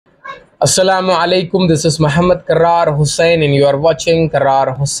Assalamu alaikum. This is Muhammad Karrar Hussain and you are watching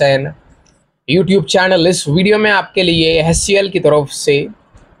Karrar Hussain YouTube channel। इस video में आपके लिए HCL की तरफ से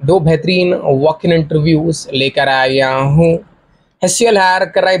दो बेहतरीन वॉक इन इंटरव्यूज़ लेकर आया हूँ। HCL हायर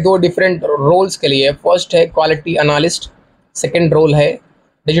कर रहा है दो डिफरेंट रोल्स के लिए। फर्स्ट है क्वालिटी एनालिस्ट, सेकंड रोल है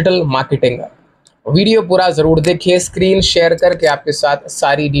डिजिटल मार्केटिंग। वीडियो पूरा ज़रूर देखिए। स्क्रीन शेयर करके आपके साथ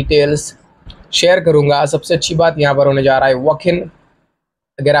सारी डिटेल्स शेयर करूँगा। सबसे अच्छी बात यहाँ पर होने जा रहा है वॉक इन।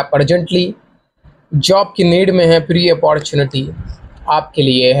 अगर आप अर्जेंटली जॉब की नीड में हैं, प्री अपॉर्चुनिटी आपके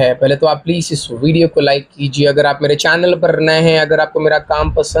लिए है। पहले तो आप प्लीज़ इस वीडियो को लाइक कीजिए। अगर आप मेरे चैनल पर नए हैं, अगर आपको मेरा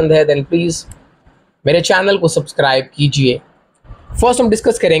काम पसंद है, देन प्लीज़ मेरे चैनल को सब्सक्राइब कीजिए। फर्स्ट हम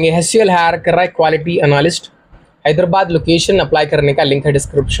डिस्कस करेंगे HCL हायर कर रहा है quality analyst, Hyderabad location. Apply करने का लिंक है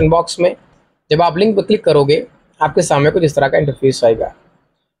डिस्क्रिप्शन बॉक्स में। जब आप लिंक पर क्लिक करोगे आपके सामने कुछ इस तरह का इंटरफेस आएगा।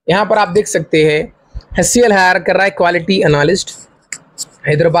 यहाँ पर आप देख सकते हैं HCL हायर कर रहा है quality analyst,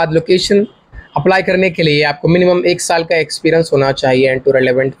 Hyderabad location. Apply करने के लिए आपको मिनिमम 1 साल का एक्सपीरियंस होना चाहिए and to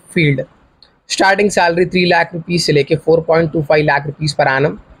relevant field. Starting salary 3 lakh rupees से लेके 4.25 lakh rupees per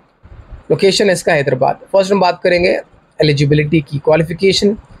annum. Location इसका हैदराबाद। फर्स्ट हम बात करेंगे एलिजिबिलिटी की।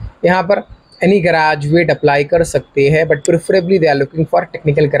 क्वालिफिकेशन यहाँ पर एनी ग्रेजुएट अप्लाई कर सकते हैं, but preferably they are looking for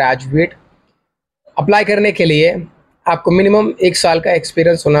technical graduate. Apply करने के लिए आपको मिनिमम 1 साल का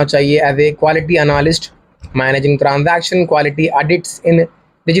एक्सपीरियंस होना चाहिए as a quality analyst. Managing transaction quality audits in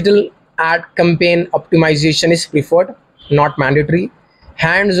digital ad campaign optimization is preferred, not mandatory.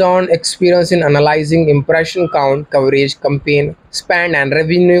 Hands-on experience in analyzing impression count, coverage, campaign spend and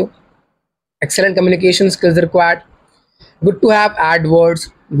revenue. Excellent communication skills required. Good to have AdWords,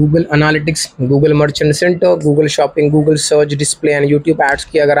 Google Analytics, Google Merchant Center, Google Shopping, Google Search Display and YouTube Ads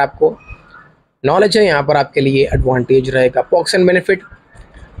की अगर आपको knowledge है, यहाँ पर आपके लिए advantage रहेगा। Perks and benefit,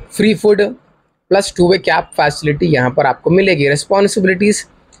 free food plus two way cap facility यहाँ पर आपको मिलेगी। Responsibilities,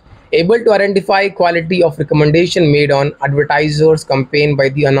 able to identify quality of recommendation made on advertisers campaign by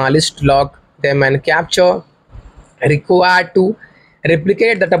the analyst, log them and capture. Required to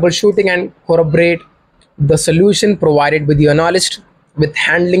replicate the troubleshooting and corroborate the solution provided by the analyst with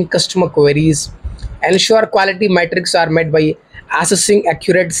handling customer queries. Ensure quality metrics are met by assessing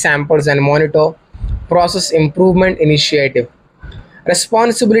accurate samples and monitor process improvement initiative.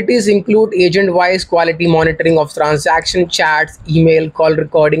 Responsibilities include agent-wise quality monitoring of transaction chats, email, call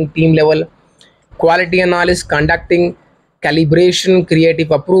recording, team level quality analysis, conducting calibration,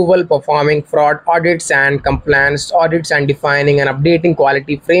 creative approval, performing fraud audits and compliance audits, and defining and updating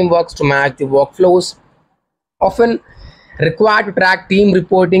quality frameworks to match the workflows. Often required to track team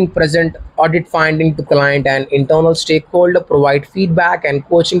reporting, present audit finding to client and internal stakeholder, provide feedback and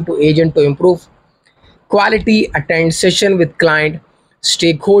coaching to agent to improve quality, attend session with client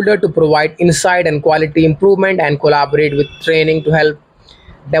stakeholder to provide insight and quality improvement, and collaborate with training to help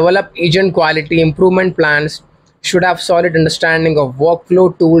develop agent quality improvement plans. Should have solid understanding of workflow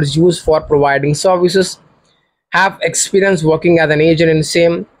tools used for providing services. Have experience working as an agent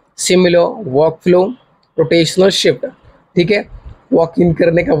in similar workflow, rotational shift। ठीक है, walk in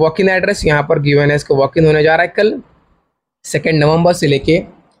करने का walk in address यहाँ पर given है। इसका walk in होने जा रहा है कल 2 नवंबर से लेके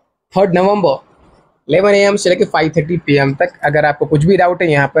 3 नवंबर 11 AM से लेकर 5:30 PM तक। अगर आपको कुछ भी डाउट है,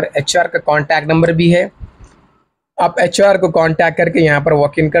 यहाँ पर HR का कॉन्टैक्ट नंबर भी है। आप HR को कॉन्टैक्ट करके यहाँ पर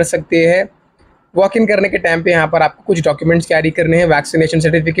वॉक इन कर सकते हैं। वॉक इन करने के टाइम पे यहाँ पर आपको कुछ डॉक्यूमेंट्स कैरी करने हैं। Vaccination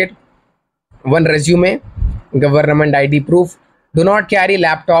certificate, 1 resume, government ID proof. Do not carry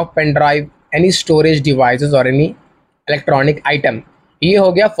laptop, pen drive, any storage devices और एनी इलेक्ट्रॉनिक आइटम। ये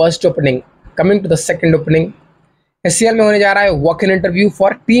हो गया first opening. Coming to the second opening, HCL में होने जा रहा है walk in interview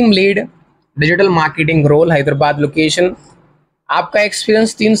for team lead digital marketing role, Hyderabad location. आपका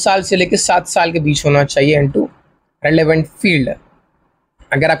एक्सपीरियंस 3 साल से लेकर 7 साल के बीच होना चाहिए एंड टू रेलेवेंट फील्ड।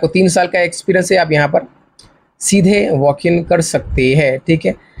 अगर आपको 3 साल का एक्सपीरियंस है, आप यहाँ पर सीधे वॉक इन कर सकते हैं। ठीक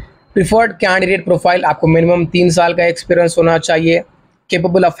है, प्रिफर्ड कैंडिडेट प्रोफाइल, आपको मिनिमम 3 साल का एक्सपीरियंस होना चाहिए।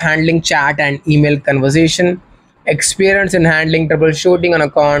 Capable of handling chat and email conversation, experience in handling trouble shooting on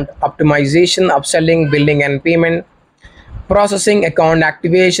account optimisation, upselling, billing and payment, processing, account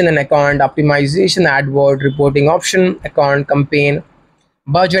activation and account optimization, AdWord reporting option, account campaign,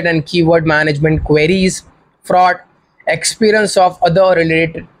 budget and keyword management queries, fraud, experience of other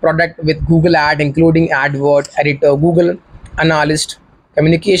related product with Google Ad including AdWord editor, Google Analyst.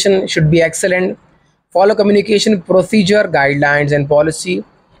 Communication should be excellent. Follow communication procedure, guidelines and policy.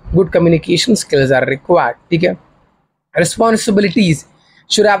 Good communication skills are required. ठीक है, responsibilities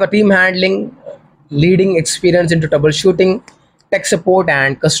should have a team handling, leading experience into troubleshooting, tech support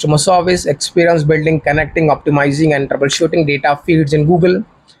and customer service, experience building, connecting, optimizing and troubleshooting data feeds in Google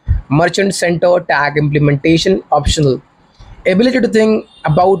Merchant Center, tag implementation optional. ability to think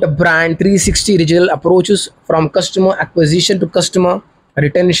about a brand 360 digital approaches from customer acquisition to customer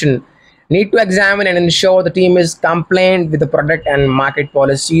retention, need to examine and ensure the team is compliant with the product and market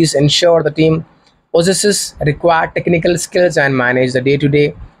policies, ensure the team possesses required technical skills and manage the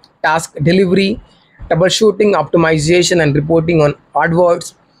day-to-day task delivery, troubleshooting, optimization and reporting on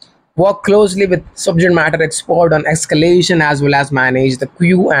adverts, work closely with subject matter expert on escalation as well as manage the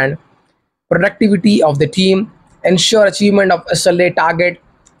queue and productivity of the team, ensure achievement of SLA target,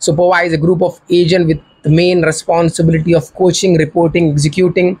 supervise a group of agents with the main responsibility of coaching, reporting,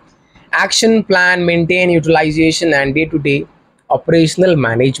 executing, action plan, maintain utilization and day to day operational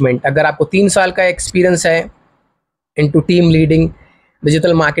management. अगर आपको 3 साल का experience है into team leading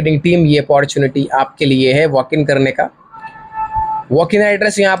digital marketing team, ये opportunity आपके लिए है walk in करने का। वॉक इन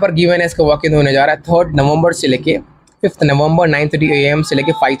एड्रेस यहाँ पर गिवन है, इसका वॉक इन होने जा रहा है 3 नवंबर से लेके 5 नवंबर 9:30 AM से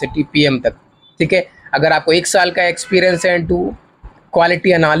लेके 5:30 PM तक। ठीक है, अगर आपको 1 साल का एक्सपीरियंस है इनटू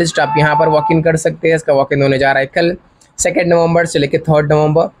क्वालिटी एनालिस्ट, आप यहाँ पर वॉक इन कर सकते हैं। इसका वॉक इन होने जा रहा है कल 2 नवंबर से लेके 3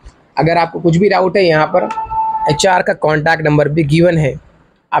 नवंबर। अगर आपको कुछ भी डाउट है, यहाँ पर HR का कॉन्टैक्ट नंबर भी गिवन है,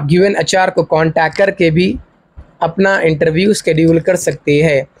 आप गिवन HR को कॉन्टैक्ट करके भी अपना इंटरव्यू शेड्यूल कर सकते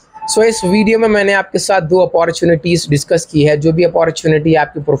हैं। सो इस वीडियो में मैंने आपके साथ 2 अपॉर्चुनिटीज़ डिस्कस की है। जो भी अपॉर्चुनिटी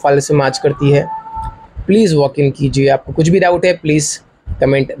आपकी प्रोफाइल से मैच करती है प्लीज़ वॉक इन कीजिए। आपको कुछ भी डाउट है प्लीज़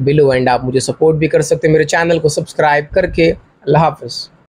कमेंट बिलो एंड आप मुझे सपोर्ट भी कर सकते हैं मेरे चैनल को सब्सक्राइब करके। अल्लाह हाफ़िज़।